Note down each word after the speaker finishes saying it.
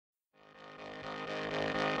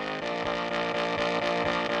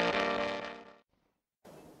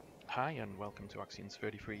Hi and welcome to Axiom's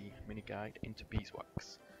 33 mini guide into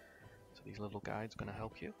beeswax. So these little guides are going to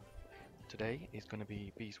help you. Today is going to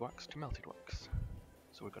be beeswax to melted wax.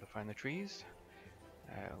 So we've got to find the trees.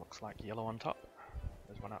 Looks like yellow on top.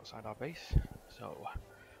 There's one outside our base. So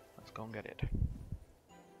let's go and get it.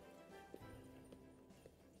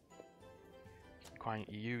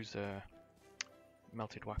 You use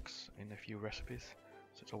melted wax in a few recipes,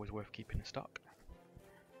 so it's always worth keeping in stock.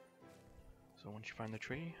 So once you find the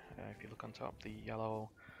tree, if you look on top, the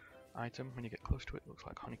yellow item, when you get close to it, looks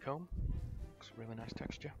like honeycomb. Looks really nice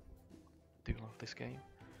texture. Do love this game.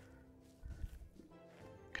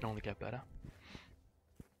 Can only get better.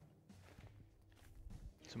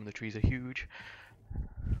 Some of the trees are huge.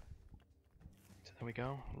 So there we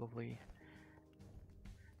go, lovely.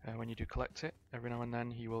 When you do collect it, every now and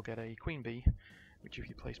then you will get a queen bee, which if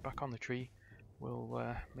you place back on the tree,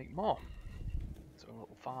 will make more. So a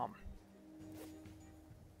little farm.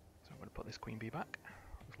 So I'm going to put this queen bee back.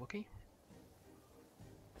 I was lucky.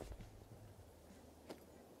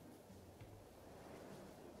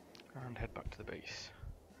 And head back to the base.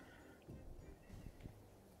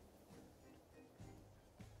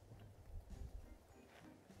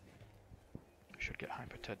 Should get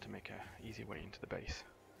Hyper-Ted to make an easy way into the base.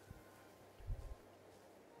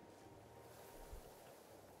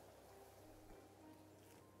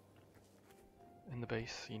 In the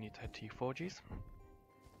base, you need to head to your forges.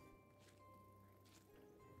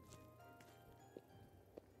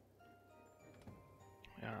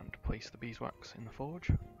 And place the beeswax in the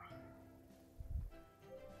forge.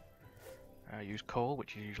 Use coal,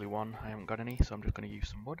 which is usually one. I haven't got any, so I'm just going to use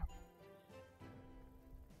some wood.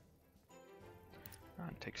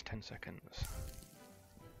 And it takes 10 seconds.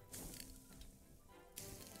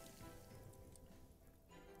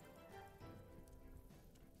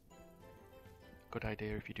 Good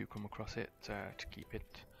idea if you do come across it to keep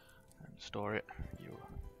it and store it. You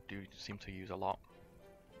do seem to use a lot.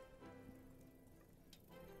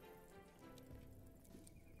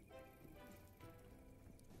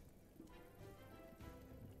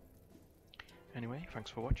 Anyway, thanks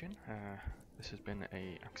for watching. This has been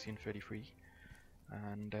a Axiom 33,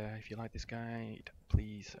 and if you like this guide,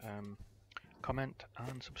 please comment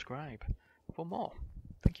and subscribe for more.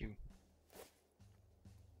 Thank you.